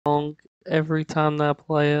every time that I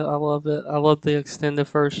play it. I love it. I love the extended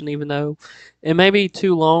version, even though it may be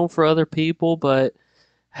too long for other people, but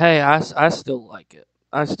hey, I still like it.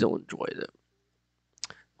 I still enjoyed it.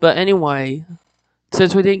 But anyway,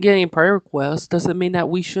 since we didn't get any prayer requests, doesn't mean that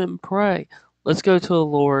we shouldn't pray. Let's go to the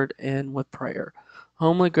Lord and with prayer.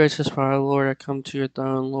 Holy gracious Father, Lord, I come to your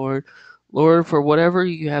throne, Lord. Lord, for whatever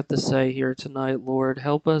you have to say here tonight, Lord,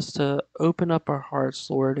 help us to open up our hearts,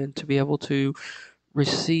 Lord, and to be able to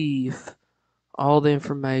receive all the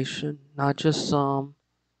information, not just some,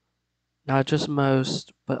 not just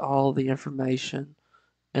most, but all the information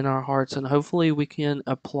in our hearts. And hopefully we can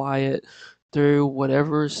apply it through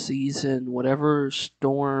whatever season, whatever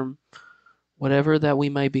storm, whatever that we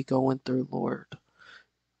may be going through, Lord.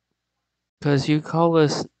 Because you call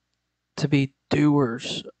us to be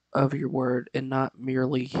doers of your word and not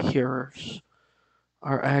merely hearers.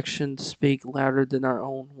 Our actions speak louder than our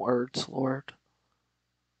own words, Lord.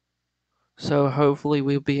 So hopefully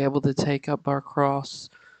we'll be able to take up our cross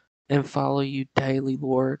and follow you daily,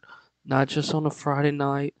 Lord. Not just on a Friday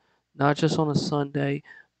night, not just on a Sunday,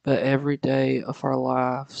 but every day of our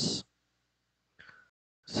lives.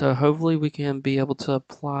 So hopefully we can be able to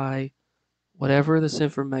apply whatever this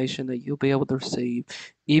information that you'll be able to receive,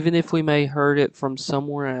 even if we may heard it from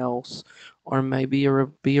somewhere else, or maybe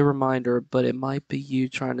be a reminder, but it might be you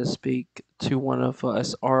trying to speak to one of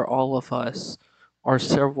us, or all of us, or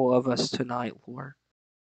several of us tonight, Lord.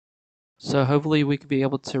 So hopefully we can be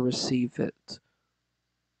able to receive it.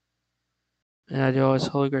 And I do always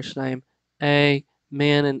Holy Gracious name.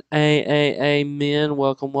 Amen and amen.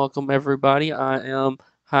 Welcome, welcome everybody. I am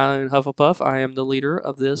Highland Hufflepuff. I am the leader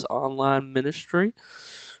of this online ministry.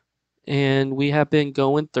 And we have been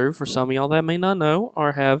going through, for some of y'all that may not know,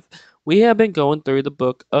 we have been going through the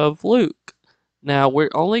book of Luke. Now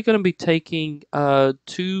we're only going to be taking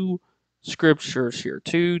two scriptures here,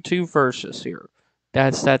 two verses here.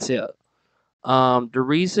 That's it. The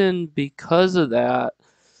reason because of that,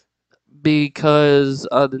 because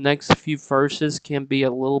the next few verses can be a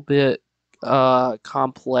little bit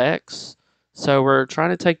complex. So we're trying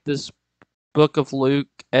to take this book of Luke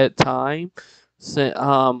at time. So,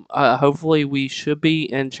 hopefully we should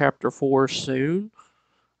be in chapter 4 soon.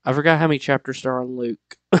 I forgot how many chapters there are on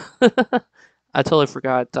Luke. I totally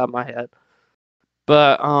forgot at the top of my head.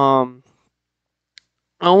 But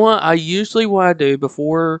I usually what I do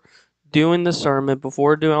before doing the sermon,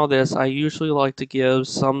 before doing all this, I usually like to give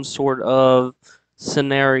some sort of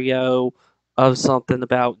scenario of something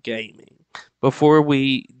about gaming before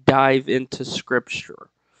we dive into scripture.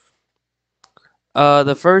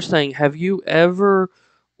 The first thing, have you ever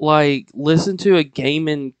like listened to a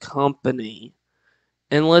gaming company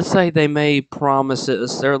and let's say they made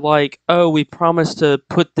promises. They're like, "Oh, we promise to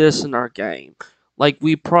put this in our game." Like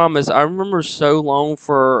we promise. I remember so long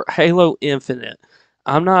for Halo Infinite.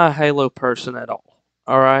 I'm not a Halo person at all.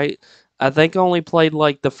 All right? I think I only played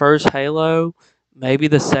like the first Halo, maybe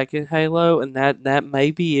the second Halo, and that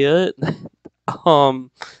may be it.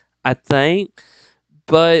 um I think,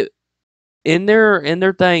 but in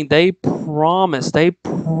their thing, they promise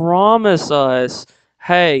us,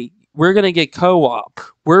 hey, we're gonna get co-op.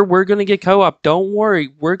 We're gonna get co-op. Don't worry,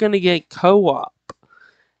 we're gonna get co-op.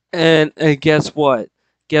 And guess what?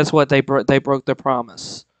 Guess what? They broke their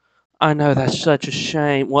promise. I know that's such a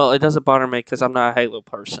shame. Well, it doesn't bother me because I'm not a Halo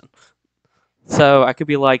person. So I could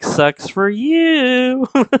be like, sucks for you.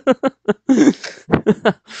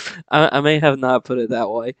 I may have not put it that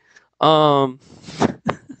way. Um,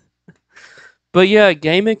 But yeah,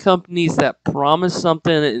 gaming companies that promise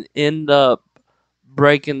something and end up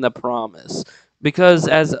breaking the promise. Because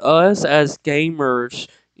as us as gamers,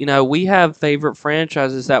 we have favorite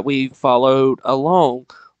franchises that we followed along.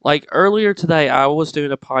 Like earlier today, I was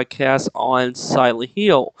doing a podcast on Silent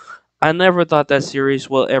Hill. I never thought that series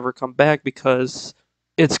will ever come back because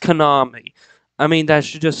it's Konami. I mean, that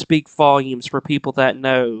should just speak volumes for people that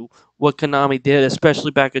know what Konami did,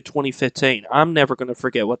 especially back in 2015. I'm never going to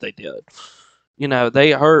forget what they did.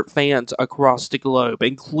 They hurt fans across the globe,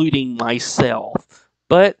 including myself.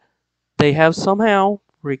 But they have somehow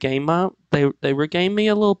regained they regained me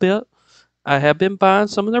a little bit. I have been buying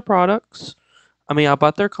some of their products. I mean, I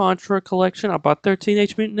bought their Contra collection. I bought their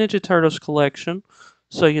Teenage Mutant Ninja Turtles collection.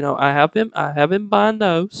 So I have been buying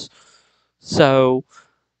those. So,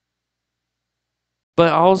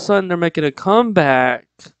 but all of a sudden they're making a comeback,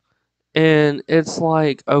 and it's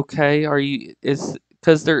like, okay, are you? It's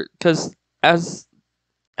because as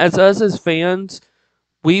us as fans,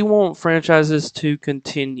 we want franchises to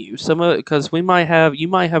continue. Some of because you might have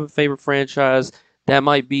a favorite franchise that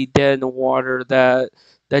might be dead in the water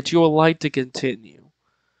that you would like to continue.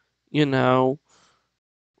 You know,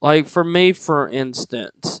 Like for me, for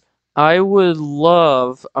instance, I would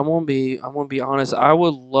love. I'm gonna be honest. I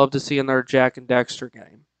would love to see another Jack and Dexter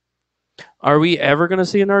game. Are we ever gonna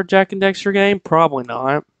see another Jack and Dexter game? Probably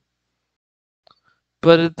not.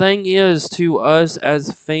 But the thing is, to us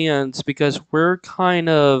as fans, because we're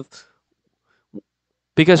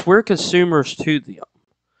consumers to them,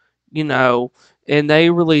 you know, and they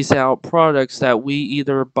release out products that we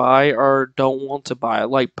either buy or don't want to buy.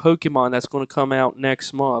 Like Pokemon, that's going to come out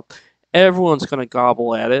next month. Everyone's going to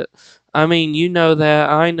gobble at it. I mean, you know that.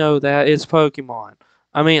 I know that. It's Pokemon.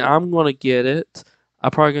 I mean, I'm going to get it. I'm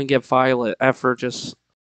probably going to get Violet after just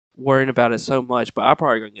worrying about it so much, but I'm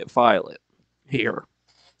probably going to get Violet here.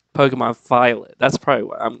 Pokemon Violet. That's probably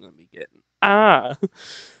what I'm going to be getting. Ah.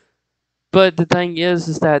 But the thing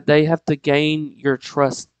is that they have to gain your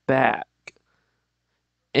trust back.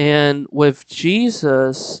 And with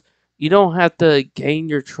Jesus, you don't have to gain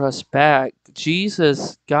your trust back.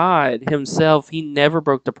 Jesus, God Himself, He never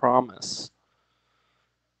broke the promise.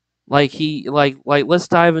 Like let's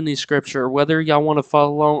dive into scripture. Whether y'all want to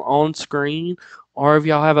follow along on screen or if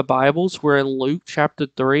y'all have a Bibles, we're in Luke chapter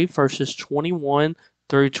 3, verses 21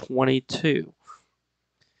 through 22.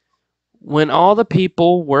 When all the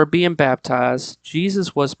people were being baptized,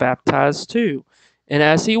 Jesus was baptized too. And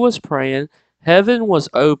as he was praying, heaven was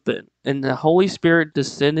open, and the Holy Spirit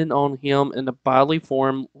descended on him in a bodily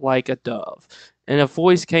form like a dove. And a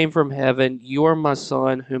voice came from heaven, "You are my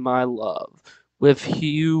Son, whom I love. With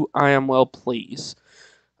you I am well pleased."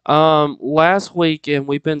 Last week, and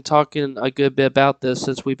we've been talking a good bit about this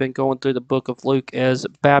since we've been going through the book of Luke, is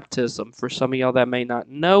baptism. For some of y'all that may not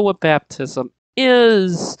know what baptism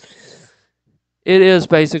is, it is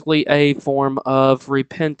basically a form of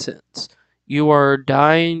repentance. You are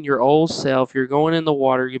dying your old self. You're going in the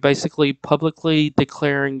water. You're basically publicly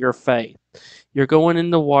declaring your faith. You're going in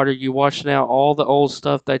the water. You're washing out all the old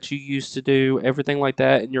stuff that you used to do, everything like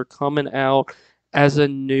that, and you're coming out as a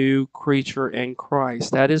new creature in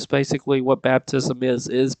Christ. That is basically what baptism is.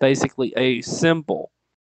 It is basically a symbol.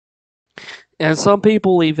 And some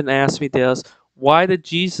people even ask me this: why did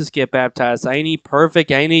Jesus get baptized? Ain't he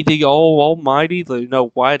perfect? Ain't he the Almighty? No,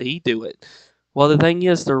 why did he do it? Well, the thing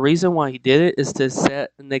is, the reason why he did it is to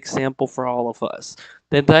set an example for all of us.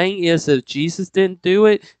 The thing is, if Jesus didn't do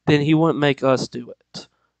it, then he wouldn't make us do it.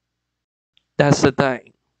 That's the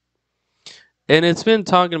thing. And it's been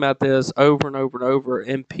talking about this over and over and over.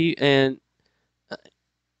 And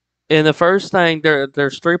the first thing,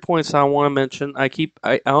 there's 3 points I want to mention. I keep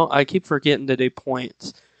forgetting to do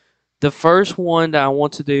points. The first one that I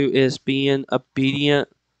want to do is being obedient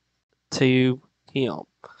to Him.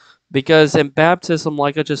 Because in baptism,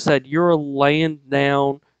 like I just said, you're laying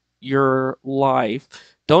down your life.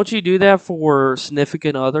 Don't you do that for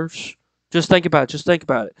significant others? Just think about it. Just think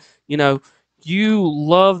about it. You know, you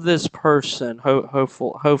love this person.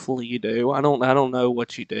 Hopefully you do. I don't know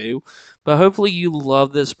what you do, but hopefully you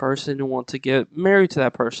love this person and want to get married to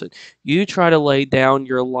that person. You try to lay down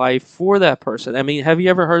your life for that person. I mean, have you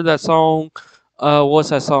ever heard that song?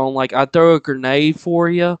 What's that song? Like, I throw a grenade for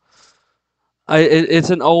you.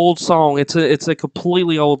 It's an old song. It's a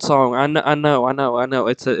completely old song. I know.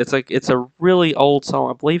 It's a really old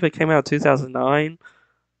song. I believe it came out in 2009.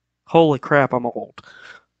 Holy crap, I'm old.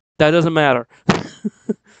 That doesn't matter.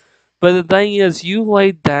 But the thing is, you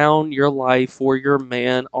lay down your life for your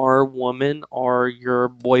man or woman or your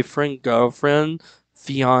boyfriend, girlfriend,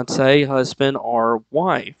 fiance, husband, or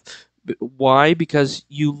wife. Why? Because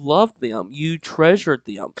you love them, you treasure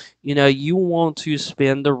them. You know, you want to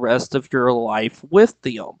spend the rest of your life with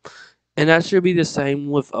them. And that should be the same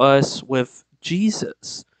with us with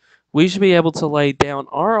Jesus. We should be able to lay down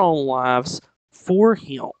our own lives for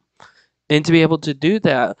Him. And to be able to do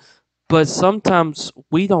that, but sometimes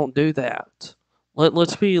we don't do that.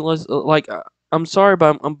 Let's like I'm sorry,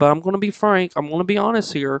 but I'm going to be frank. I'm going to be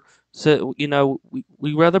honest here. So you know,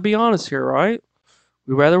 we rather be honest here, right?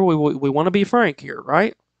 We want to be frank here,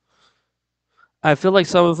 right? I feel like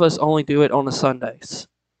some of us only do it on the Sundays.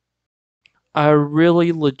 I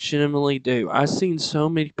really legitimately do. I've seen so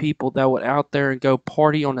many people that would out there and go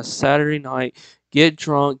party on a Saturday night, get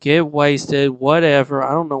drunk, get wasted, whatever.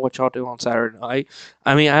 I don't know what y'all do on Saturday night.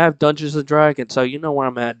 I mean, I have Dungeons and Dragons, so you know where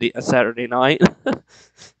I'm at a Saturday night.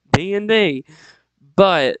 D&D.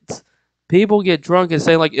 But people get drunk and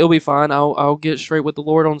say like it'll be fine. I'll get straight with the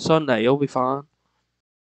Lord on Sunday. It'll be fine.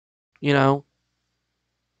 You know?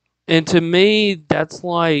 And to me, that's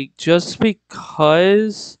like just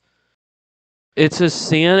because it's a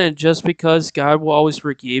sin, and just because God will always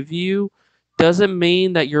forgive you doesn't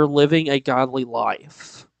mean that you're living a godly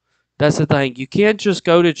life. That's the thing. You can't just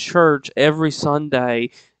go to church every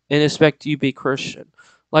Sunday and expect you to be Christian.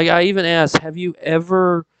 Like I even asked, have you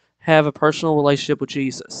ever have a personal relationship with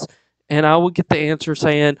Jesus? And I would get the answer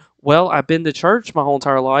saying, well, I've been to church my whole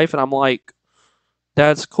entire life. And I'm like,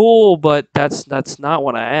 that's cool, but that's not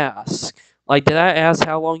what I asked. Like, did I ask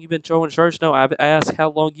how long you've been going to church? No, I've asked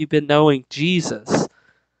how long you've been knowing Jesus.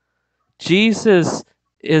 Jesus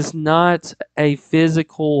is not a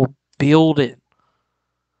physical building.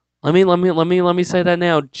 Let me say that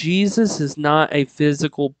now. Jesus is not a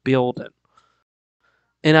physical building.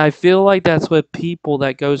 And I feel like that's what people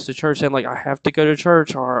that goes to church saying, like, I have to go to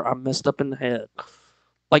church or I'm messed up in the head.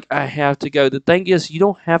 Like, I have to go. The thing is, you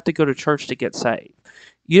don't have to go to church to get saved.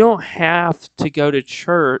 You don't have to go to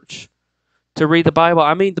church to read the Bible.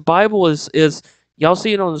 I mean, the Bible is y'all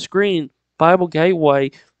see it on the screen, Bible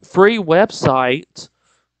Gateway, free website.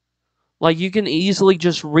 Like, you can easily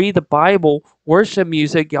just read the Bible, worship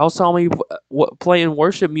music. Y'all saw me playing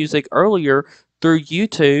worship music earlier through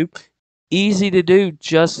YouTube. Easy to do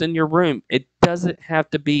just in your room. It doesn't have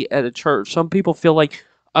to be at a church. Some people feel like,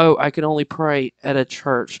 oh, I can only pray at a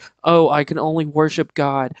church. Oh, I can only worship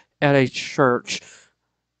God at a church.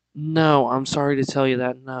 No, I'm sorry to tell you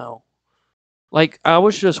that. No. Like, I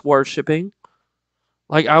was just worshiping.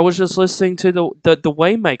 Like, I was just listening to the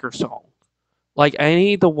Waymaker song. Like, ain't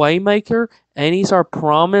he the Waymaker? Ain't he's our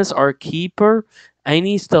promise, our keeper? Ain't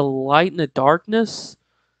he's the light in the darkness?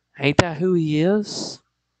 Ain't that who he is?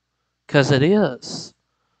 Because it is.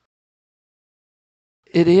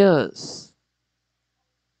 It is.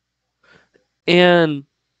 And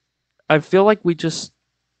I feel like we just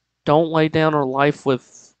don't lay down our life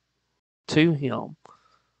with to him.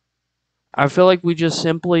 I feel like we just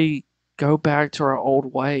simply go back to our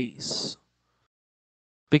old ways.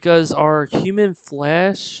 Because our human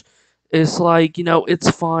flesh is like,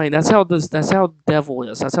 it's fine. That's how devil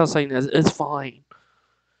is. That's how Satan is. It's fine.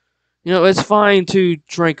 It's fine to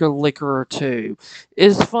drink a liquor or two.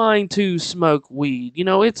 It's fine to smoke weed.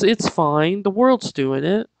 It's fine. The world's doing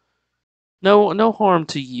it. No harm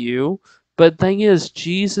to you. But thing is,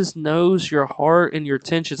 Jesus knows your heart and your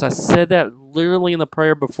intentions. I said that literally in the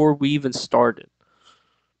prayer before we even started.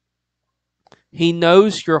 He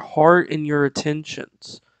knows your heart and your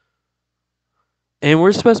intentions. And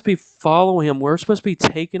we're supposed to be following him. We're supposed to be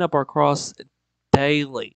taking up our cross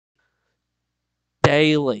daily.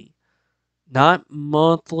 Daily. Not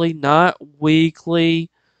monthly, not weekly,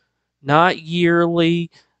 not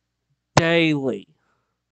yearly, daily.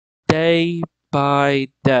 Day by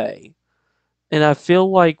day. And I feel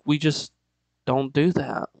like we just don't do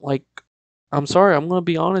that. Like, I'm sorry, I'm going to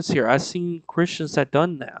be honest here. I've seen Christians that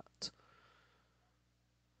done that.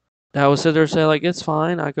 That would sit there and say, like, it's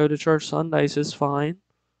fine. I go to church Sundays. It's fine.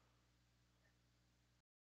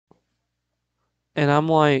 And I'm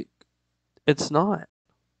like, it's not.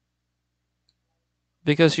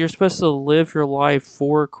 Because you're supposed to live your life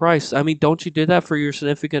for Christ. I mean, don't you do that for your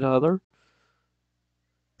significant other?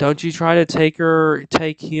 Don't you try to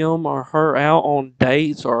take him or her out on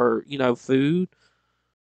dates or, food?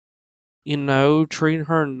 Treat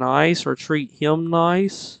her nice or treat him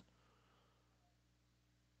nice?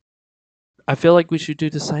 I feel like we should do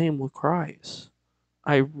the same with Christ.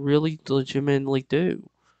 I really legitimately do.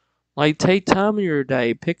 Like, take time in your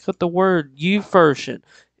day. Pick up the word YouVersion.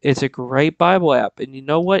 It's a great Bible app. And you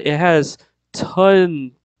know what? It has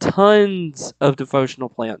tons of devotional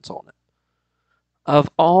plans on it. Of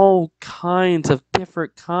all kinds of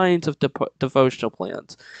different kinds of devotional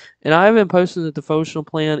plans. And I've been posting the devotional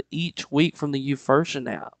plan each week from the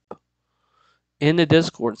YouVersion app in the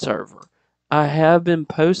Discord server. I have been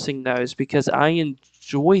posting those because I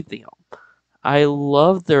enjoy them. I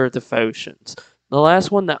love their devotions. The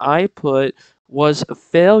last one that I put was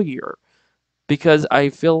failure because I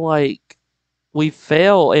feel like we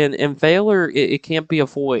fail and failure it can't be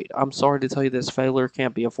avoided. I'm sorry to tell you this, failure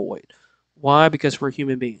can't be avoided. Why? Because we're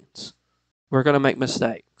human beings. We're going to make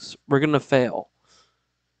mistakes. We're going to fail.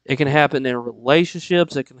 It can happen in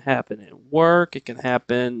relationships, it can happen in work, it can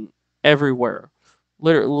happen everywhere.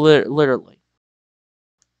 Literally.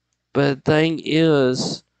 But the thing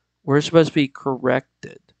is, we're supposed to be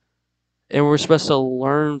corrected. And we're supposed to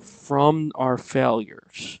learn from our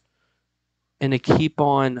failures and to keep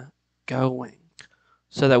on going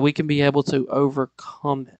so that we can be able to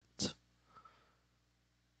overcome it.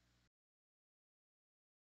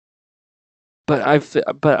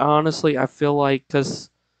 But honestly, I feel like because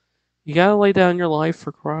you gotta lay down your life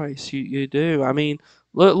for Christ. You do. I mean,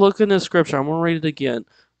 look in the scripture. I'm gonna read it again.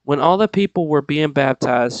 When all the people were being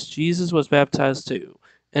baptized, Jesus was baptized too.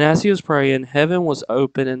 And as he was praying, heaven was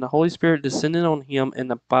opened, and the Holy Spirit descended on him in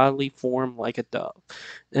a bodily form like a dove.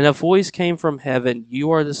 And a voice came from heaven,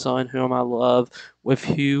 "You are the Son whom I love, with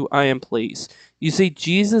whom I am pleased." You see,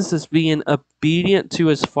 Jesus is being obedient to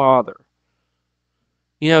his Father.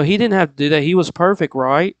 He didn't have to do that. He was perfect,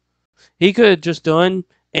 right? He could have just done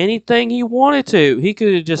anything he wanted to. He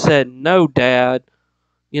could have just said, "No, Dad."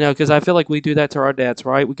 Because I feel like we do that to our dads,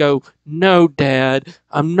 right? We go, "No, Dad,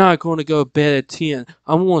 I'm not going to go to bed at 10.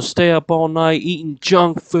 I'm going to stay up all night eating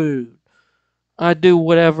junk food. I do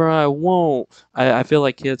whatever I want." I feel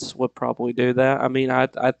like kids would probably do that. I mean, I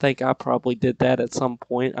think I probably did that at some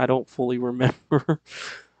point. I don't fully remember.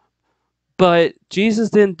 But Jesus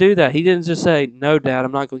didn't do that. He didn't just say, "No, Dad,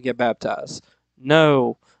 I'm not going to get baptized.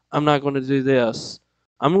 No, I'm not going to do this.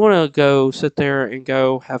 I'm going to go sit there and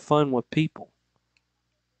go have fun with people."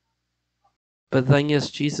 But the thing is,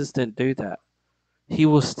 Jesus didn't do that. He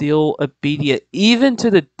was still obedient, even to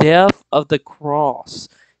the death of the cross.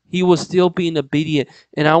 He was still being obedient.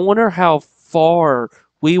 And I wonder how far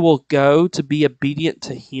we will go to be obedient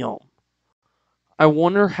to Him. I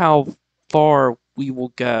wonder how far we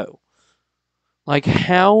will go. Like,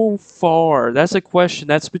 how far? That's a question.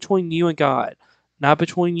 That's between you and God, not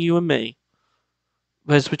between you and me,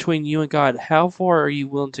 but it's between you and God. How far are you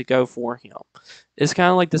willing to go for Him? It's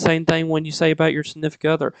kind of like the same thing when you say about your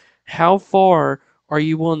significant other. How far are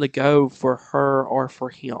you willing to go for her or for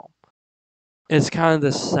him? It's kind of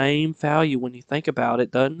the same value when you think about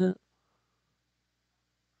it, doesn't it?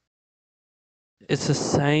 It's the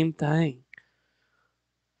same thing.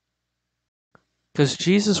 Because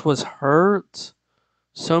Jesus was hurt.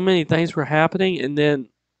 So many things were happening, and then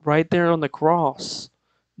right there on the cross,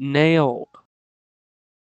 nailed,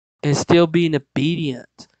 and still being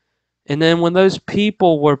obedient. And then when those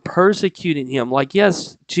people were persecuting him, like,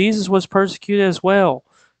 yes, Jesus was persecuted as well.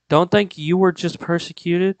 Don't think you were just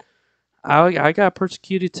persecuted. I got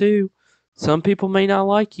persecuted too. Some people may not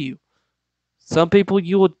like you. Some people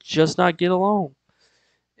you will just not get along.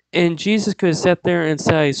 And Jesus could sit there and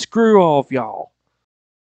say, "Screw all of y'all."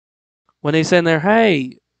 When he's in there,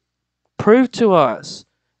 "Hey, prove to us.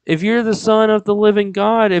 If you're the Son of the living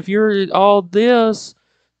God, if you're all this,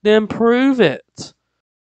 then prove it."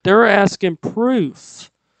 They're asking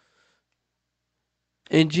proof.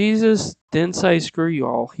 And Jesus didn't say, "Screw you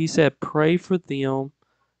all." He said, "Pray for them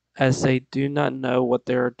as they do not know what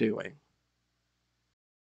they are doing."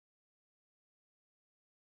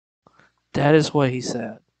 That is what he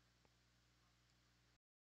said.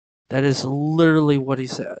 That is literally what he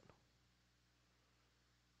said.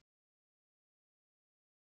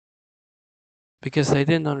 Because they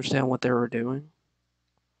didn't understand what they were doing.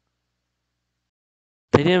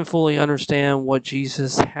 They didn't fully understand what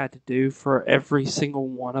Jesus had to do for every single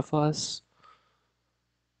one of us.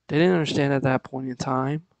 They didn't understand at that point in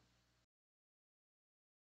time.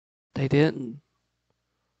 They didn't.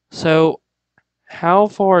 So, how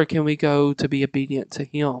far can we go to be obedient to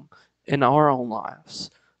Him in our own lives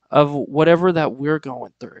of whatever that we're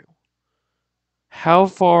going through? How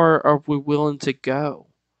far are we willing to go?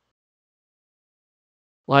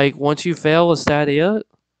 Like, once you fail, is that it?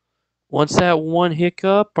 Once that one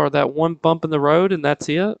hiccup or that one bump in the road and that's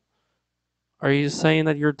it? Are you saying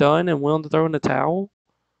that you're done and willing to throw in the towel?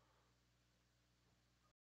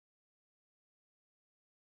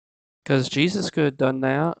 Because Jesus could have done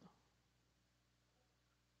that.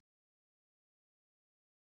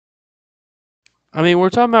 I mean, we're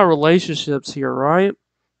talking about relationships here, right?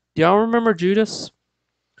 Do y'all remember Judas?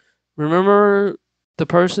 Remember the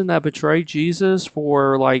person that betrayed Jesus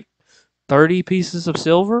for like 30 pieces of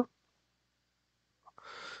silver?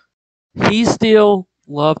 He still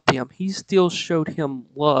loved him. He still showed him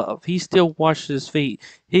love. He still washed his feet.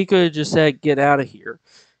 He could have just said, "Get out of here."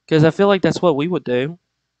 Because I feel like that's what we would do.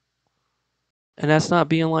 And that's not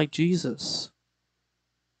being like Jesus.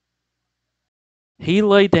 He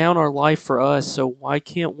laid down our life for us, so why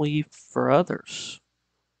can't we for others?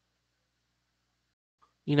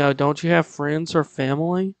 Don't you have friends or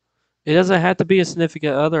family? It doesn't have to be a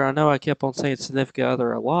significant other. I know I kept on saying significant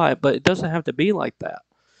other a lot, but it doesn't have to be like that.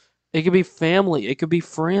 It could be family, it could be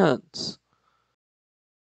friends.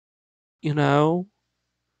 You know,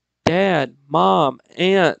 dad, mom,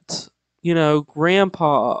 aunt,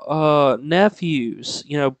 grandpa, nephews,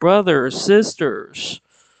 brothers, sisters.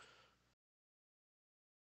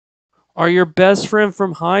 Or your best friend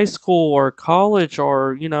from high school or college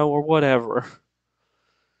or, or whatever.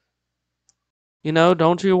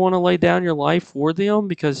 Don't you want to lay down your life for them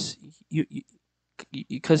you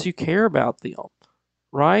because you care about them,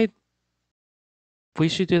 right? We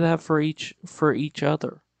should do that for each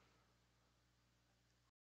other.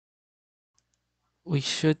 We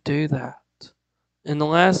should do that. And the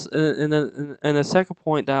last, and the second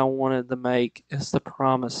point that I wanted to make is the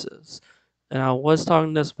promises. And I was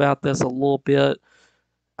talking about this a little bit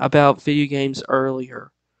about video games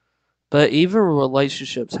earlier. But even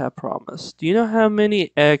relationships have promise. Do you know how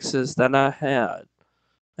many exes that I had?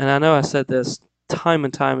 And I know I said this time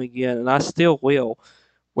and time again, and I still will,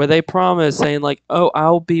 where they promise saying like, "Oh,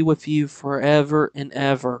 I'll be with you forever and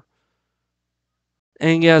ever."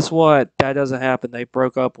 And guess what? That doesn't happen. They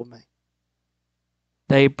broke up with me.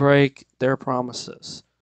 They break their promises.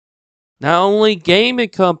 Not only gaming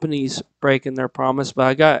companies breaking their promise, but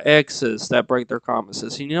I got exes that break their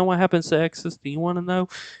promises. You know what happens to exes? Do you want to know?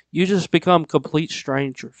 You just become complete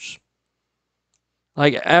strangers.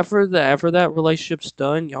 Like after that relationship's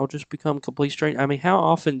done, y'all just become complete strangers. I mean, how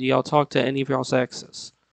often do y'all talk to any of y'all's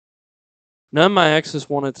exes? None of my exes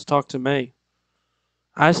wanted to talk to me.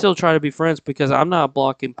 I still try to be friends because I'm not a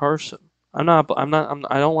blocking person. I'm not. I'm not.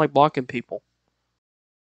 I don't like blocking people.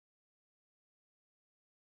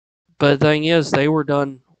 But the thing is, they were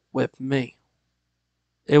done with me.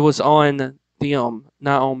 It was on them,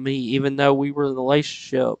 not on me. Even though we were in a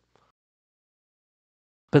relationship,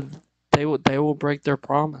 but they will break their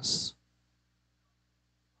promise,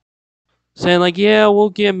 saying like, "Yeah, we'll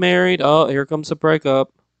get married." Oh, here comes a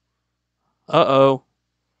breakup. Uh-oh.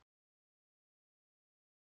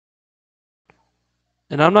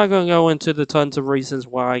 And I'm not going to go into the tons of reasons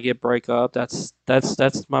why I get break up. That's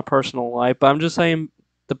my personal life. But I'm just saying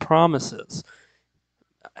the promises.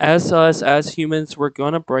 As us, as humans, we're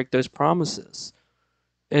going to break those promises.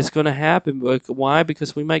 It's going to happen. Why?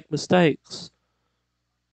 Because we make mistakes.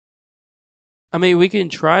 I mean, we can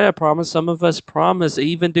try to promise. Some of us promise,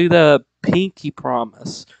 even do the pinky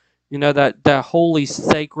promise. You know, that holy,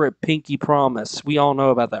 sacred pinky promise. We all know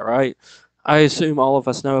about that, right? I assume all of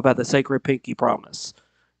us know about the sacred pinky promise.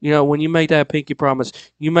 You know, when you make that pinky promise,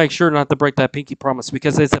 you make sure not to break that pinky promise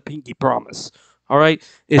because it's a pinky promise. All right?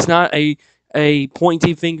 It's not a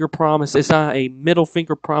pointy finger promise. It's not a middle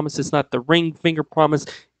finger promise. It's not the ring finger promise.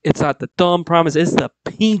 It's not the thumb promise. It's the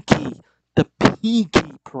pinky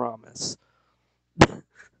promise.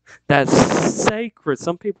 That's sacred.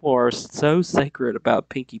 Some people are so sacred about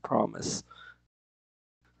pinky promise.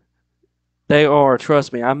 They are.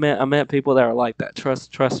 Trust me. I met people that are like that.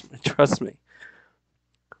 Trust me.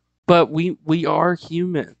 But we are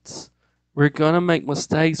humans. We're gonna make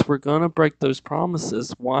mistakes. We're gonna break those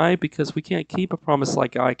promises. Why? Because we can't keep a promise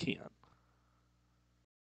like I can.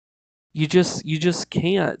 You just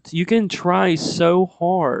can't. You can try so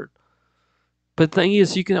hard. But the thing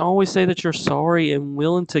is, you can always say that you're sorry and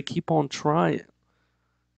willing to keep on trying.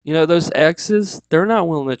 You know, those exes, they're not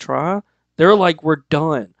willing to try. They're like, we're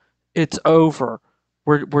done. It's over.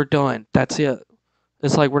 We're done. That's it.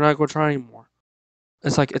 It's like we're not gonna try anymore.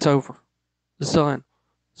 It's like it's over. It's done.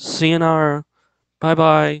 Sayonara. Bye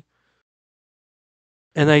bye.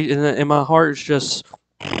 And my heart is just,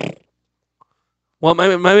 well,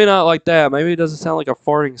 maybe not like that. Maybe it doesn't sound like a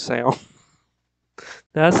farting sound.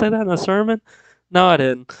 Did I say that in a sermon? No, I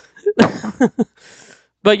didn't.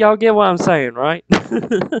 But y'all get what I'm saying, right?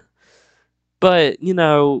 But you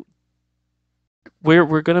know,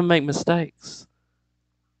 we're gonna make mistakes,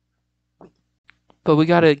 but we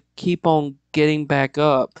gotta keep on getting back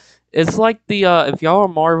up. It's like the if y'all are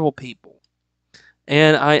Marvel people,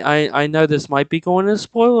 and I know this might be going into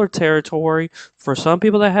spoiler territory for some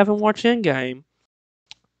people that haven't watched Endgame.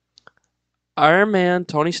 Iron Man,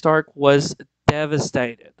 Tony Stark, was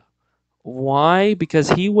devastated. Why?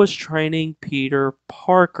 Because he was training Peter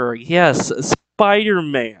Parker. Yes, Spider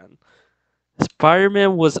Man. Spider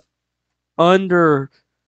Man was under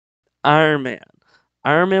Iron Man.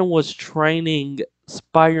 Iron Man was training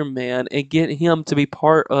Spider Man and getting him to be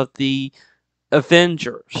part of the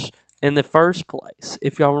Avengers in the first place,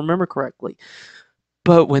 if y'all remember correctly.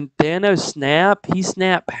 But when Thanos snapped, he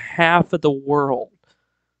snapped half of the world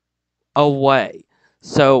away.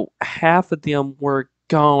 So half of them were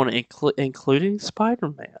gone, including Spider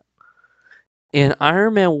Man. And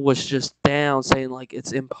Iron Man was just down, saying, like,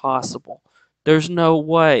 it's impossible. There's no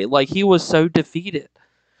way. Like, he was so defeated.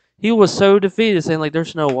 He was so defeated, saying, like,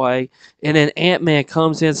 there's no way. And then Ant Man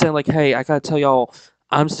comes in, saying, like, hey, I gotta tell y'all,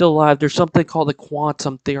 I'm still alive. There's something called the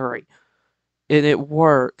quantum theory, and it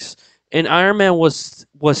works. And Iron Man was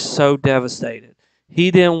so devastated.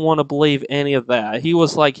 He didn't want to believe any of that. He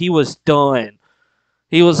was like, he was done.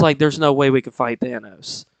 He was like, there's no way we can fight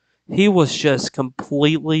Thanos. He was just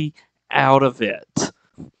completely out of it.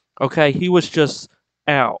 Okay, he was just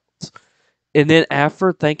out. And then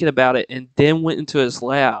after thinking about it and then went into his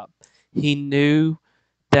lab, he knew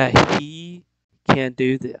that he can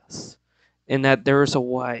do this. and that there's a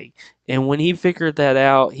way. And when he figured that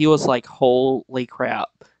out, he was like, holy crap,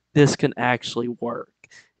 this can actually work.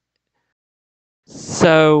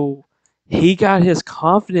 So he got his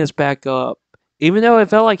confidence back up, even though it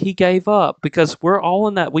felt like he gave up, because we're all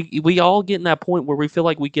in that, we all get in that point where we feel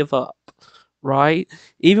like we give up, right?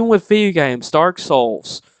 Even with video games, Dark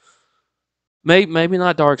Souls. Maybe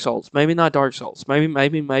not Dark Souls. Maybe not Dark Souls. Maybe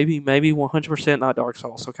 100% not Dark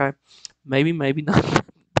Souls. Okay, maybe not.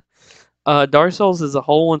 Dark Souls is a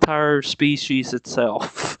whole entire species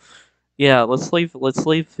itself. Yeah, let's leave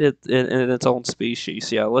it in its own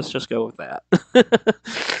species. Yeah, let's just go with that.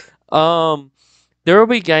 There will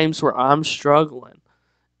be games where I'm struggling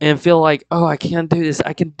and feel like, oh, I can't do this.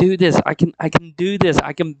 I can do this. I can do this.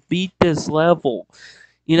 I can beat this level.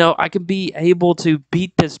 I can be able to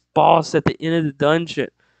beat this boss at the end of the dungeon.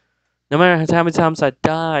 No matter how many times I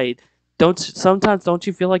died, don't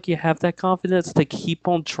you feel like you have that confidence to keep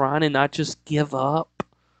on trying and not just give up?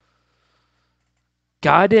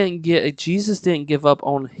 Jesus didn't give up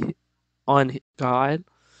on God.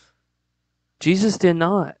 Jesus did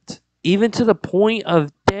not. Even to the point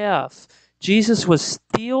of death, Jesus was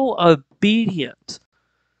still obedient.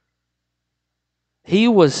 He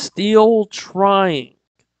was still trying.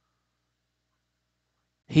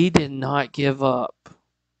 He did not give up.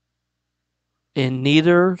 And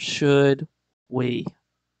neither should we.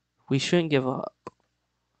 We shouldn't give up.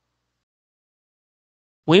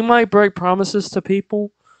 We might break promises to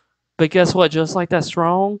people, but guess what? Just like that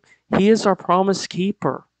strong, He is our promise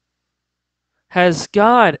keeper. Has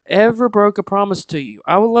God ever broke a promise to you?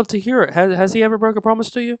 I would love to hear it. Has He ever broke a promise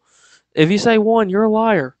to you? If you say one, you're a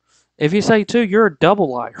liar. If you say two, you're a double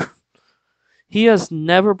liar. He has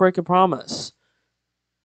never broke a promise.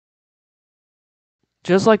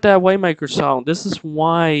 Just like that Waymaker song. This is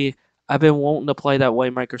why I've been wanting to play that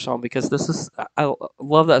Waymaker song, because I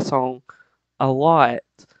love that song a lot.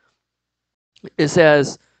 It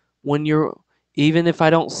says, when you're, even if I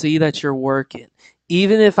don't see that you're working,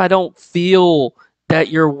 even if I don't feel that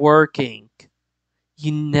you're working,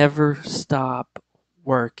 you never stop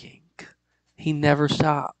working. He never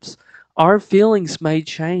stops. Our feelings may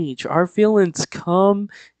change. Our feelings come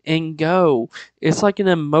and go. It's like an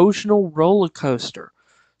emotional roller coaster.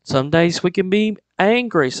 Some days we can be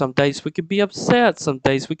angry. Some days we can be upset. Some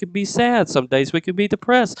days we can be sad. Some days we can be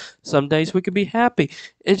depressed. Some days we can be happy.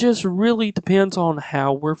 It just really depends on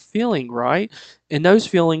how we're feeling, right? And those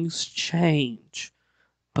feelings change.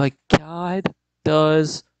 But God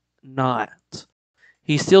does not.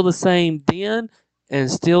 He's still the same then and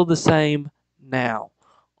still the same now.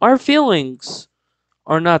 Our feelings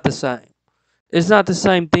are not the same. It's not the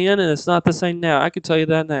same then and it's not the same now. I can tell you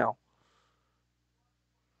that now.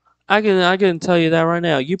 I can tell you that right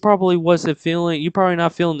now. You're probably not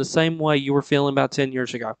feeling the same way you were feeling about 10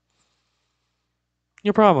 years ago.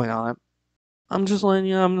 You're probably not. I'm just letting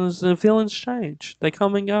you know, the feelings change. They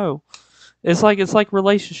come and go. It's like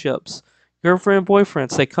relationships. Girlfriend,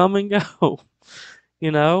 boyfriends, they come and go.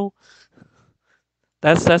 You know?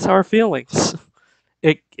 That's our feelings.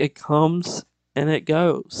 It comes and it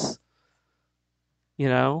goes. You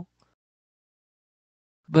know?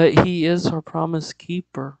 But he is our promise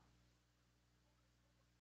keeper.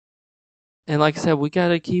 And like I said, we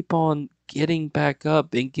gotta keep on getting back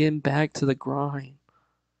up and getting back to the grind.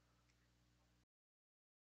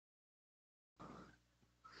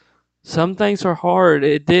 Some things are hard.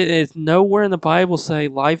 It's nowhere in the Bible say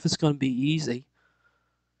life is going to be easy.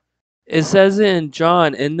 It says in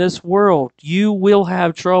John, in this world you will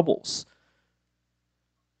have troubles.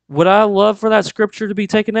 Would I love for that scripture to be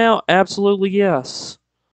taken out? Absolutely yes.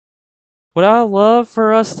 Would I love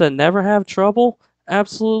for us to never have trouble?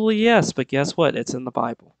 Absolutely yes. But guess what? It's in the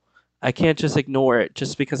Bible. I can't just ignore it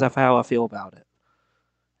just because of how I feel about it.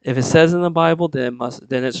 If it says in the Bible, then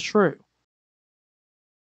it's true.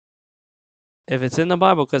 If it's in the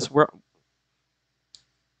Bible, because we're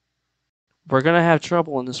gonna have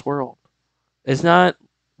trouble in this world. It's not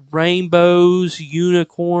rainbows,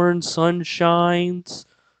 unicorns, sunshines.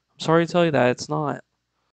 I'm sorry to tell you that it's not.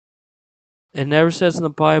 It never says in the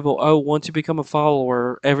Bible, oh, once you become a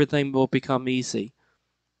follower, everything will become easy.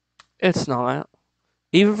 It's not.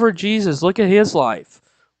 Even for Jesus, look at his life.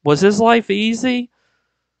 Was his life easy?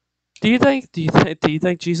 Do you think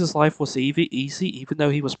Jesus' life was easy even though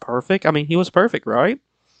he was perfect? I mean, he was perfect, right?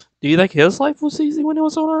 Do you think his life was easy when he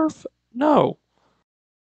was on earth? No.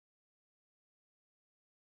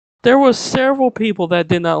 There were several people that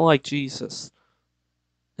did not like Jesus.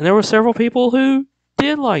 And there were several people who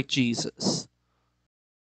did like Jesus.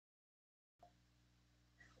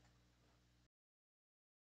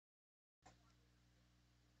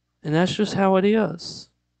 And that's just how it is.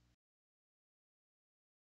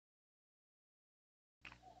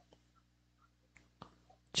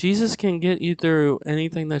 Jesus can get you through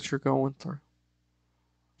anything that you're going through.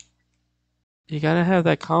 You gotta have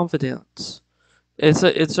that confidence. It's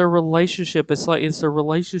a relationship. It's a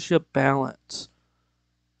relationship balance.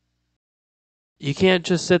 You can't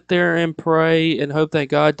just sit there and pray and hope that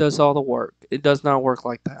God does all the work. It does not work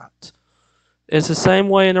like that. It's the same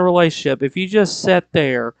way in a relationship. If you just sit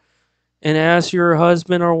there and ask your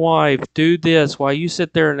husband or wife, do this while you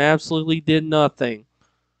sit there and absolutely did nothing,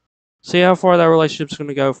 see how far that relationship's going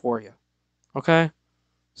to go for you. Okay?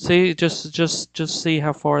 See, just see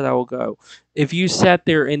how far that will go. If you sat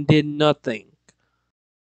there and did nothing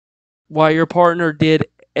while your partner did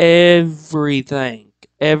everything,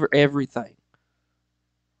 everything,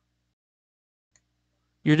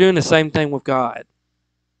 you're doing the same thing with God.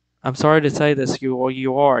 I'm sorry to say this,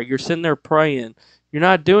 you are. You're sitting there praying. You're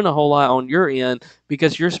not doing a whole lot on your end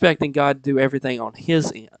because you're expecting God to do everything on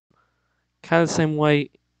His end. Kind of the same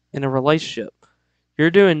way in a relationship.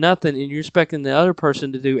 You're doing nothing and you're expecting the other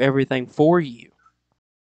person to do everything for you.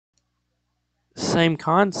 Same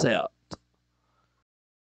concept.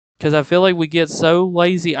 Because I feel like we get so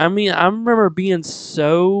lazy. I mean, I remember being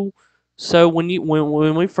so when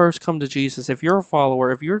we first come to Jesus. If you're a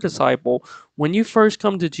follower, if you're a disciple, when you first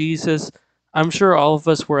come to Jesus, I'm sure all of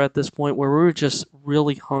us were at this point where we were just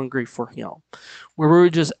really hungry for Him, where we were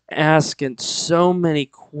just asking so many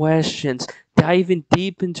questions, diving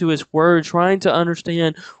deep into His Word, trying to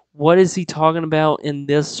understand what is He talking about in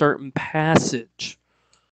this certain passage,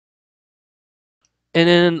 and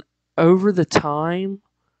then over the time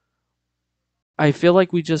I feel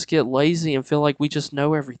like we just get lazy and feel like we just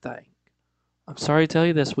know everything. I'm sorry to tell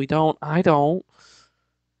you this, we don't. I don't.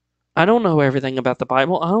 I don't know everything about the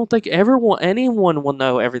Bible. I don't think anyone will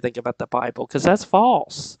know everything about the Bible because that's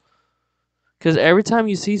false. Because every time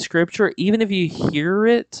you see scripture, even if you hear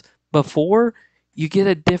it before, you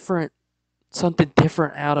get something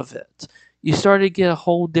different out of it. You start to get a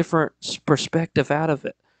whole different perspective out of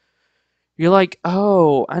it. You're like,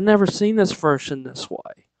 oh, I never seen this verse in this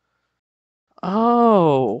way.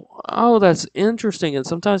 Oh, that's interesting. And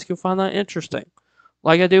sometimes you'll find that interesting.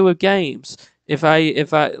 Like I do with games. If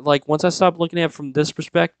I like once I stop looking at it from this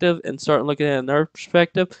perspective and start looking at another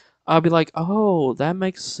perspective, I'll be like, oh, that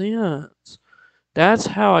makes sense. That's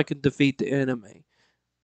how I can defeat the enemy.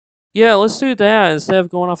 Yeah, let's do that instead of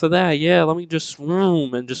going off of that. Yeah, let me just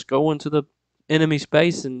swoon and just go into the enemy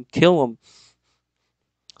space and kill them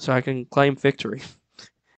so I can claim victory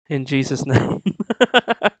in Jesus' name.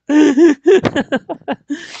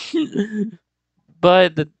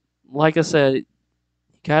 but like I said, you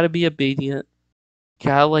gotta be obedient.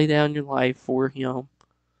 Gotta lay down your life for Him.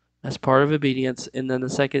 That's part of obedience. And then the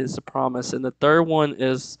second is the promise. And the third one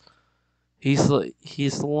is he's the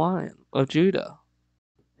Lion of Judah.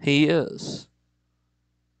 He is.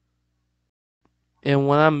 And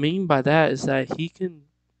what I mean by that is that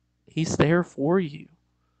he's there for you.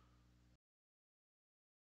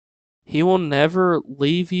 He will never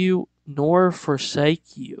leave you nor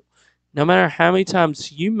forsake you. No matter how many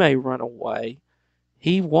times you may run away,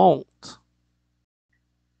 he won't.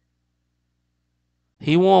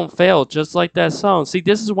 He won't fail, just like that song. See,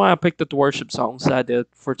 this is why I picked up the worship songs that I did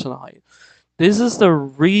for tonight. This is the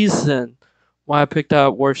reason why I picked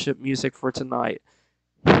out worship music for tonight.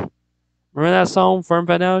 Remember that song, Firm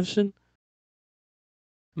Foundation?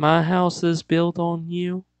 My house is built on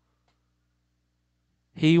you.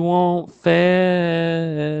 He won't fail.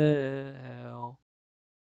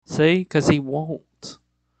 See? Because he won't.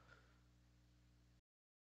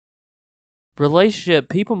 Relationship,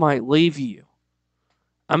 people might leave you.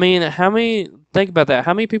 I mean, think about that.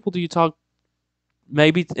 How many people do you talk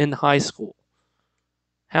maybe in high school?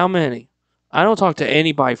 How many? I don't talk to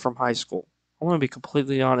anybody from high school. I'm gonna be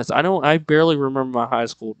completely honest. I barely remember my high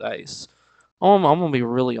school days. I'm gonna be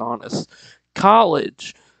really honest.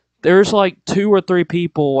 College, there's like 2 or 3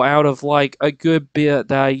 people out of like a good bit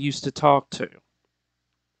that I used to talk to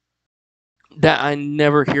that I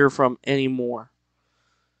never hear from anymore.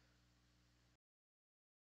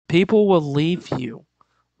 People will leave you.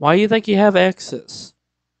 Why do you think you have exes?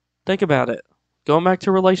 Think about it. Going back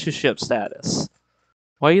to relationship status.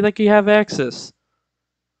 Why do you think you have exes?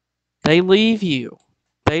 They leave you.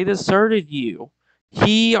 They deserted you.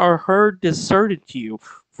 He or her deserted you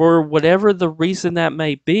for whatever the reason that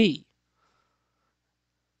may be.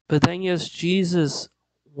 But the thing is, Jesus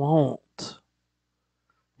won't.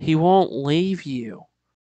 He won't leave you.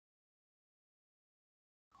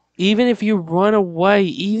 Even if you run away,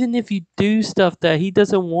 even if you do stuff that He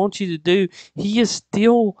doesn't want you to do, He is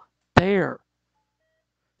still there.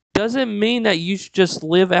 Doesn't mean that you should just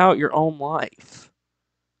live out your own life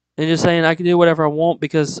and just saying, I can do whatever I want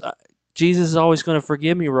because Jesus is always going to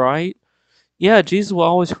forgive me, right? Yeah, Jesus will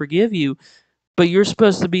always forgive you, but you're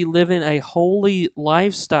supposed to be living a holy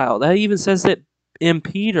lifestyle. That even says that in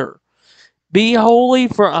Peter. Be holy,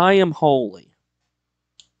 for I am holy.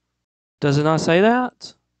 Does it not say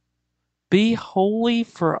that? Be holy,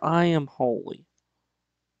 for I am holy.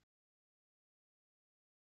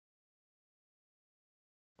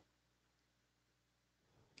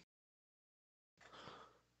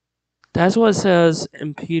 That's what it says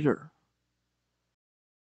in Peter.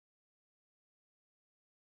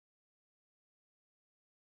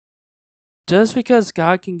 Just because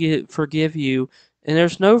God can forgive you, and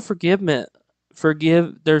there's no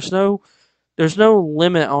there's no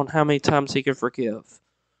limit on how many times He can forgive.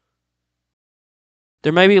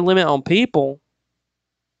 There may be a limit on people,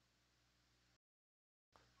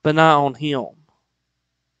 but not on Him.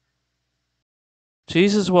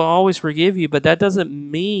 Jesus will always forgive you, but that doesn't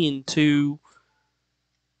mean to.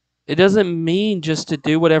 It doesn't mean just to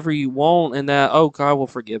do whatever you want and that, oh, God will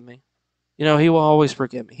forgive me. You know, He will always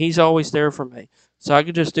forgive me. He's always there for me. So I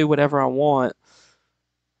can just do whatever I want.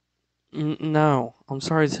 No. I'm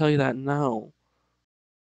sorry to tell you that. No.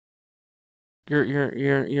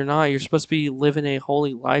 You're not. You're supposed to be living a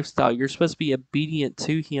holy lifestyle. You're supposed to be obedient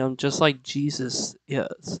to Him just like Jesus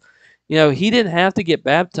is. You know, He didn't have to get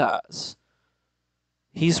baptized.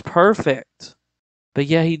 He's perfect. But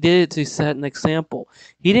yeah, He did it to set an example.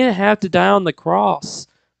 He didn't have to die on the cross,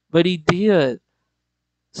 but He did.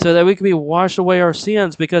 So that we can be washed away our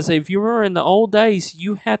sins. Because if you were in the old days,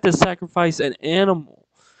 you had to sacrifice an animal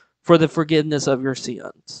for the forgiveness of your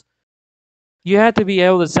sins. You had to be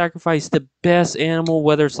able to sacrifice the best animal,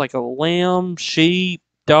 whether it's like a lamb, sheep,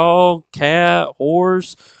 dog, cat,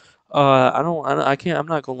 horse. I can't. I'm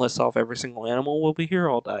not going to list off every single animal. We'll be here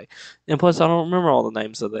all day, and plus, I don't remember all the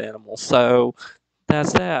names of the animals. So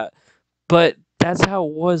that's that. But that's how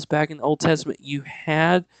it was back in the Old Testament. You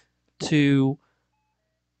had to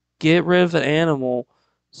get rid of an animal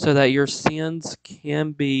so that your sins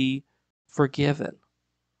can be forgiven.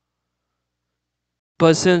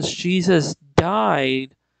 But since Jesus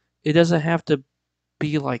died, it doesn't have to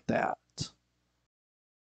be like that.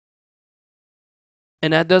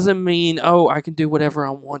 And that doesn't mean, oh, I can do whatever I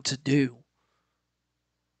want to do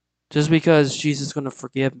just because Jesus is going to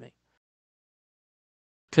forgive me.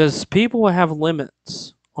 Because people have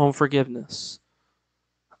limits on forgiveness.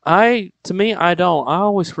 To me, I don't. I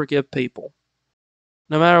always forgive people,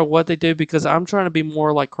 no matter what they do, because I'm trying to be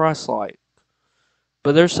more like Christ-like.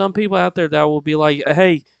 But there's some people out there that will be like,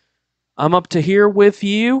 hey, I'm up to here with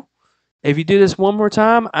you. If you do this one more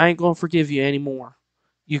time, I ain't going to forgive you anymore.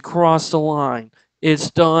 You crossed the line. It's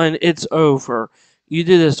done. It's over. You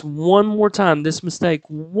do this one more time, this mistake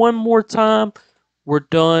one more time, we're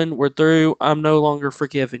done. We're through. I'm no longer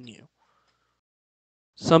forgiving you.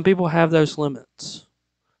 Some people have those limits.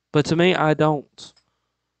 But to me, I don't.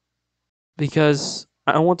 Because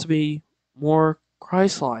I want to be more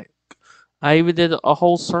Christ like. I even did a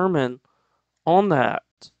whole sermon on that.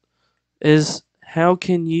 Is how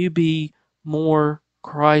can you be more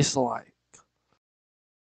Christ like?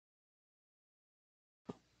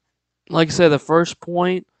 Like I said, the first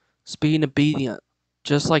point is being obedient,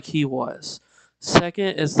 just like He was.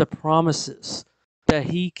 Second is the promises that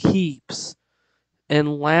He keeps.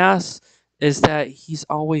 And last is that He's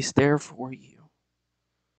always there for you.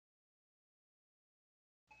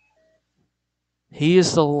 He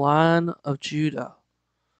is the Lion of Judah.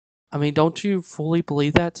 I mean, don't you fully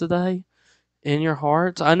believe that today in your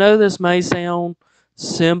hearts? I know this may sound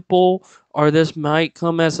simple, or this might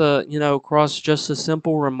come as a, across just a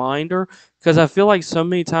simple reminder, because I feel like so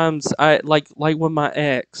many times like with my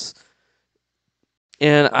ex,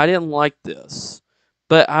 and I didn't like this,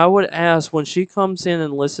 but I would ask when she comes in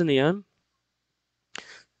and listen in,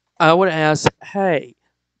 I would ask, hey,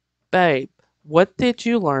 babe, what did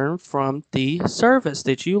you learn from the service?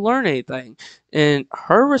 Did you learn anything? And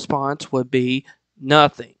her response would be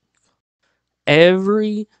nothing.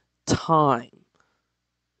 Every time.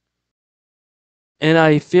 And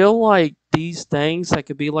I feel like these things that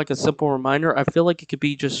could be like a simple reminder, I feel like it could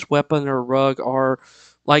be just swept under a rug, or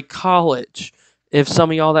like college. If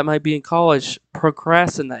some of y'all that might be in college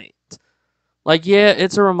procrastinate. Like, yeah,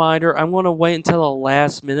 it's a reminder. I'm going to wait until the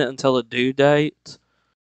last minute, until the due date.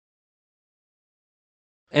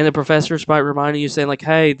 And the professors might remind you, saying like,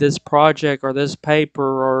 hey, this project or this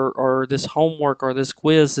paper or this homework or this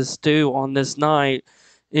quiz is due on this night.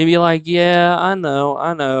 And you'd be like, yeah, I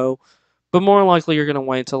know. But more likely you're going to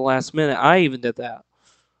wait until the last minute. I even did that.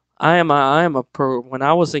 I am a pro. When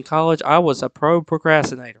I was in college, I was a pro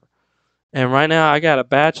procrastinator. And right now I got a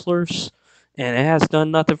bachelor's and it has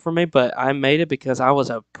done nothing for me, but I made it because I was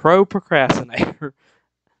a pro procrastinator.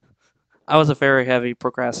 I was a very heavy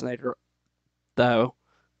procrastinator, though.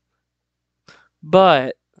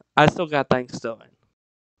 But I still got things done.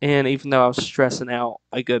 And even though I was stressing out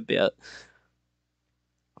a good bit.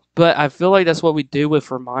 But I feel like that's what we do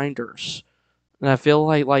with reminders. And I feel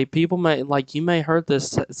like people may like you may heard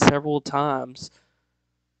this several times,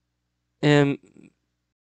 and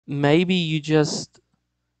maybe you just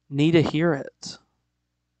need to hear it.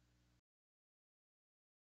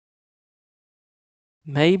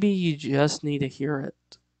 Maybe you just need to hear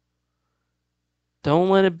it. Don't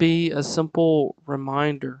let it be a simple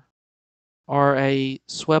reminder or a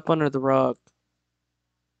swept under the rug.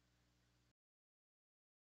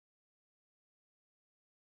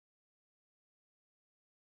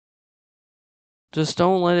 Just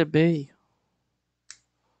don't let it be.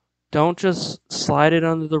 Don't just slide it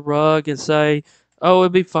under the rug and say, "Oh, it'll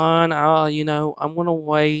be fine. I'm gonna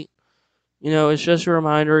wait." It's just a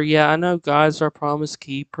reminder. Yeah, I know God's our promise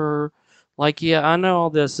keeper. Like, yeah, I know all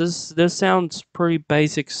this. This sounds pretty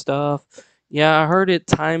basic stuff. Yeah, I heard it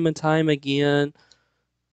time and time again.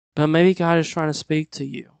 But maybe God is trying to speak to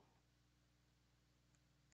you.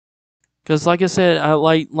 Because, like I said, I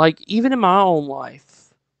like even in my own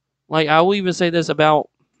life, like I will even say this about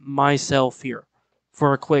myself here,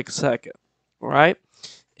 for a quick second. Right?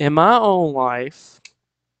 In my own life,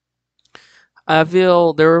 I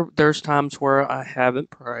feel there's times where I haven't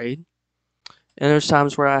prayed, and there's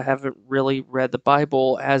times where I haven't really read the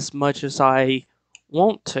Bible as much as I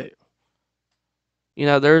want to.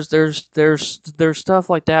 There's stuff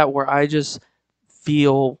like that where I just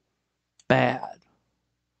feel bad.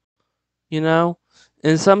 You know,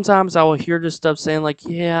 and sometimes I will hear this stuff saying like,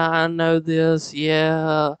 "Yeah, I know this,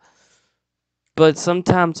 yeah," but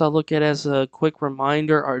sometimes I look at it as a quick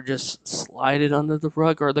reminder or just slide it under the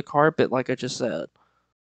rug or the carpet, like I just said.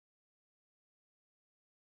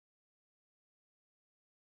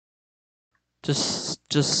 Just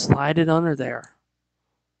slide it under there.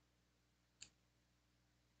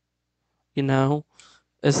 You know,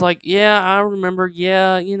 it's like, yeah, I remember,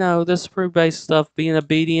 yeah, this pre-based stuff, being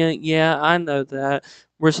obedient, yeah, I know that.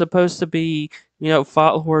 We're supposed to be,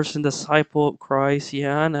 followers and disciple of Christ,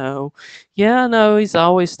 yeah, I know. Yeah, I know he's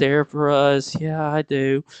always there for us, yeah, I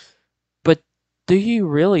do. But do you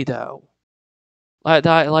really though?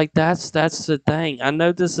 That's the thing. I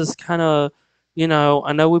know this is kind of,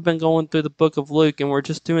 I know we've been going through the book of Luke and we're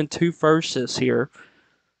just doing two verses here,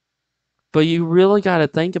 but you really got to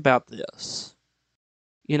think about this,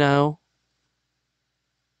 you know,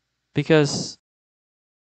 because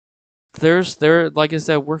like I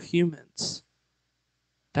said, we're humans.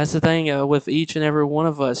 That's the thing with each and every one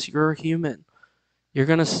of us. You're human. You're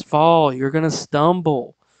gonna fall. You're gonna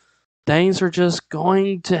stumble. Things are just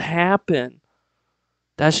going to happen.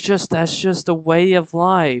 That's just the way of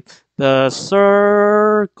life. The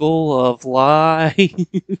circle of life.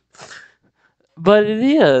 But it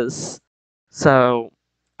is. So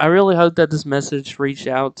I really hope that this message reached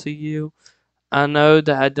out to you. I know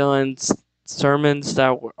that I've done sermons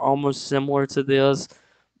that were almost similar to this,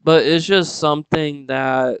 but it's just something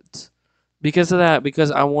that because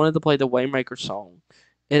I wanted to play the Waymaker song,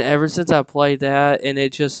 and ever since I played that, and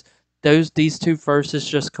it just these two verses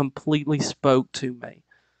just completely spoke to me,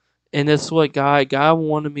 and that's what God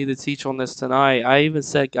wanted me to teach on this tonight. I even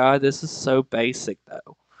said, God, this is so basic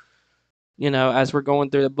though. As we're going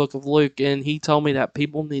through the book of Luke, and He told me that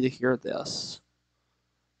people need to hear this.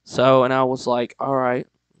 So, and I was like, all right,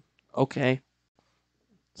 okay.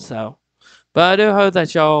 So, but I do hope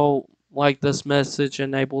that y'all like this message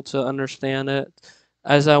and able to understand it.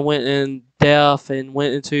 As I went in depth and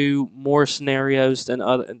went into more scenarios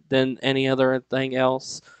than any other thing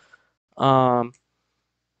else. Um,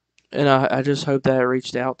 and I just hope that I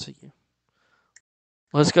reached out to you.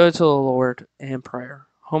 Let's go to the Lord in prayer.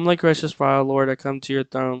 Holy gracious Father, Lord, I come to your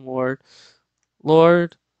throne, Lord.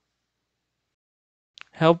 Lord,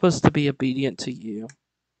 help us to be obedient to you.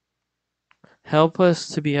 Help us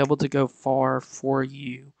to be able to go far for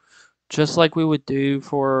you, just like we would do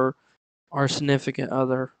for our significant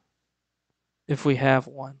other if we have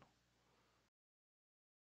one.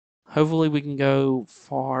 Hopefully, we can go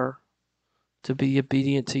far to be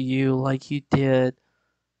obedient to you like you did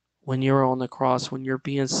when you were on the cross, when you're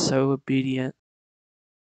being so obedient,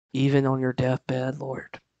 even on your deathbed,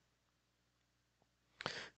 Lord.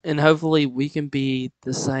 And hopefully, we can be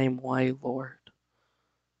the same way, Lord.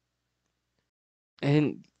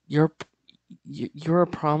 And you're a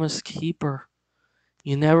promise keeper.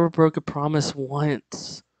 You never broke a promise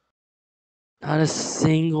once. Not a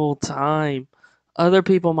single time. Other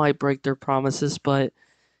people might break their promises, but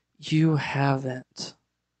You haven't.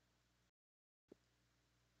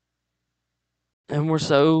 And we're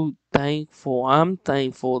so thankful. I'm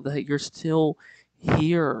thankful that you're still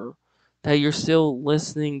here, that you're still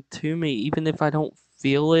listening to me, even if I don't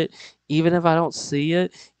feel it, even if I don't see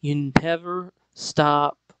it. You never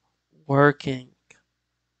stop working.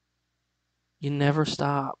 You never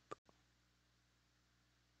stop.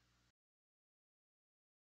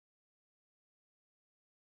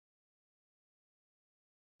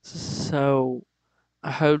 So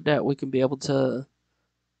I hope that we can be able to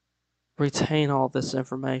retain all this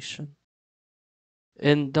information.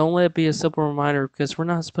 And don't let it be a simple reminder because we're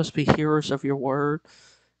not supposed to be hearers of your word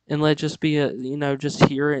and let it just be just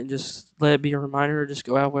hear it and just let it be a reminder to just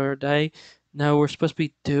go out with our day. No, we're supposed to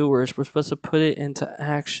be doers. We're supposed to put it into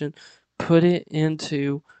action, put it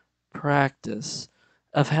into practice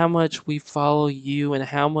of how much we follow you and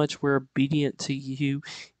how much we're obedient to you.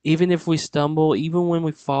 Even if we stumble, even when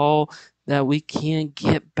we fall, that we can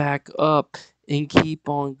get back up and keep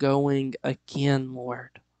on going again, Lord.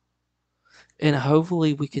 And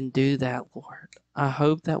hopefully we can do that, Lord. I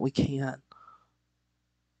hope that we can.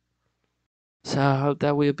 So I hope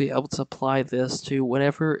that we'll be able to apply this to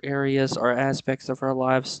whatever areas or aspects of our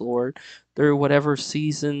lives, Lord, through whatever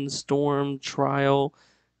season, storm, trial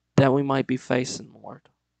that we might be facing, Lord.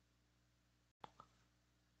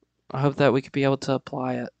 I hope that we could be able to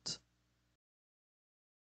apply it.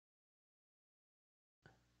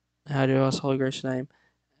 How do us, Holy Gracious name?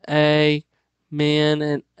 Amen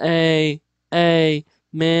and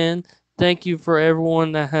amen. Thank you for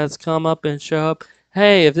everyone that has come up and show up.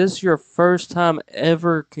 Hey, if this is your first time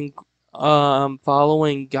ever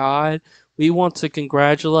following God, we want to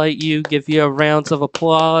congratulate you, give you a round of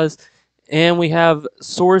applause, and we have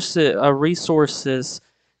resources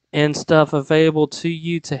and stuff available to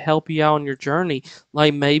you to help you out on your journey.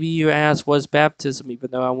 Like maybe you asked, "Was baptism?"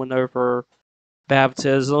 Even though I went over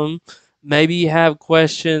baptism. Maybe you have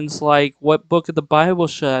questions like, what book of the Bible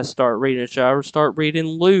should I start reading? Should I start reading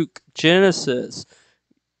Luke, Genesis?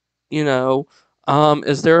 You know,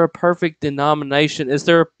 is there a perfect denomination? Is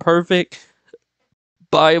there a perfect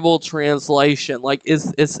Bible translation? Like,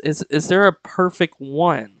 is there a perfect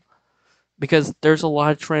one? Because there's a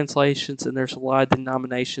lot of translations and there's a lot of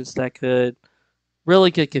denominations that could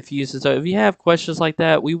really get confused. So if you have questions like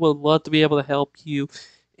that, we would love to be able to help you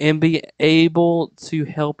and be able to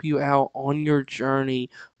help you out on your journey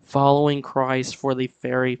following Christ for the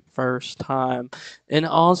very first time. And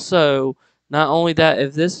also, not only that,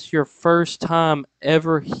 if this is your first time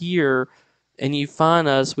ever here and you find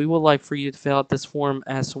us, we would like for you to fill out this form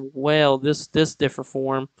as well. This different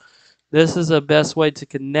form. This is the best way to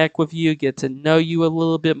connect with you, get to know you a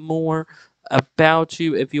little bit more about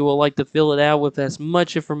you. If you would like to fill it out with as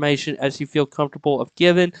much information as you feel comfortable of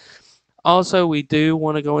giving. Also, we do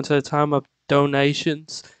want to go into a time of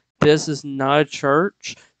donations. This is not a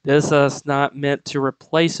church. This is not meant to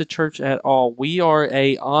replace a church at all. We are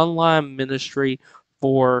a online ministry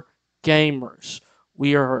for gamers.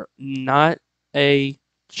 We are not a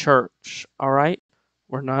church, all right?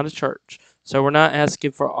 We're not a church. So we're not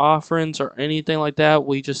asking for offerings or anything like that.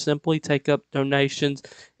 We just simply take up donations.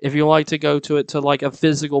 If you like to go to it to like a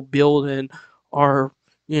physical building or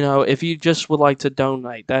if you just would like to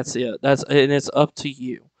donate, that's it. And it's up to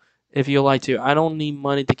you if you like to. I don't need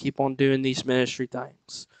money to keep on doing these ministry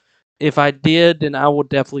things. If I did, then I would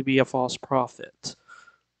definitely be a false prophet.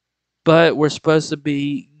 But we're supposed to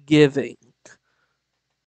be giving.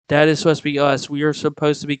 That is supposed to be us. We are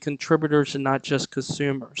supposed to be contributors and not just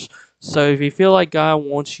consumers. So if you feel like God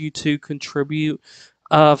wants you to contribute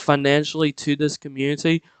financially to this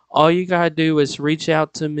community, all you gotta do is reach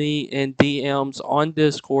out to me in DMs on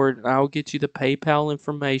Discord, and I'll get you the PayPal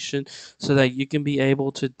information so that you can be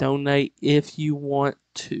able to donate if you want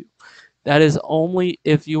to. That is only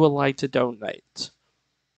if you would like to donate.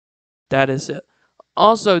 That is it.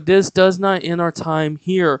 Also, this does not end our time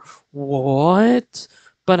here. What?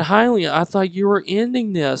 But Highly, I thought you were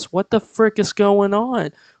ending this. What the frick is going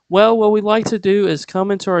on? Well, what we like to do is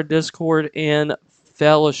come into our Discord and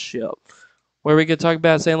fellowship, where we could talk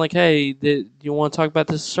about saying like, hey, do you want to talk about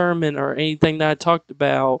this sermon or anything that I talked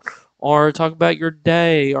about, or talk about your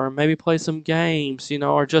day, or maybe play some games,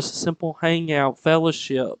 or just a simple hangout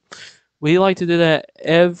fellowship. We like to do that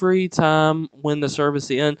every time when the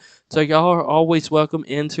service ends. So y'all are always welcome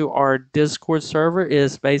into our Discord server. It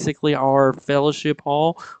is basically our fellowship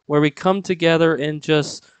hall where we come together and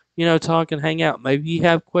just talk and hang out. Maybe you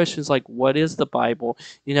have questions like what is the Bible?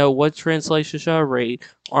 What translation should I read?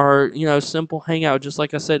 Or simple hangout, just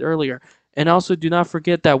like I said earlier. And also, do not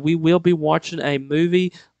forget that we will be watching a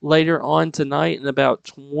movie later on tonight in about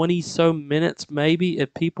 20 so minutes, maybe,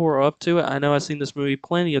 if people are up to it. I know I've seen this movie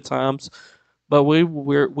plenty of times, but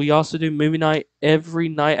we also do movie night every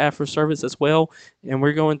night after service as well, and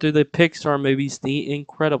we're going through the Pixar movies, The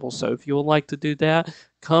Incredibles. So if you would like to do that,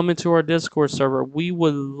 come into our Discord server. We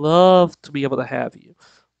would love to be able to have you.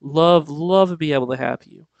 Love to be able to have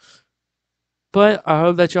you. But I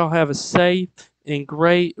hope that y'all have a safe and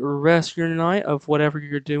great rest of your night of whatever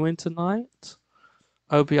you're doing tonight.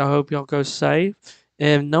 I hope y'all go safe.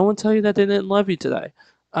 And if no one tell you that they didn't love you today,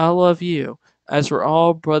 I love you. As we're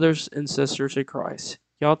all brothers and sisters in Christ.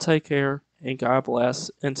 Y'all take care and God bless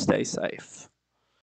and stay safe.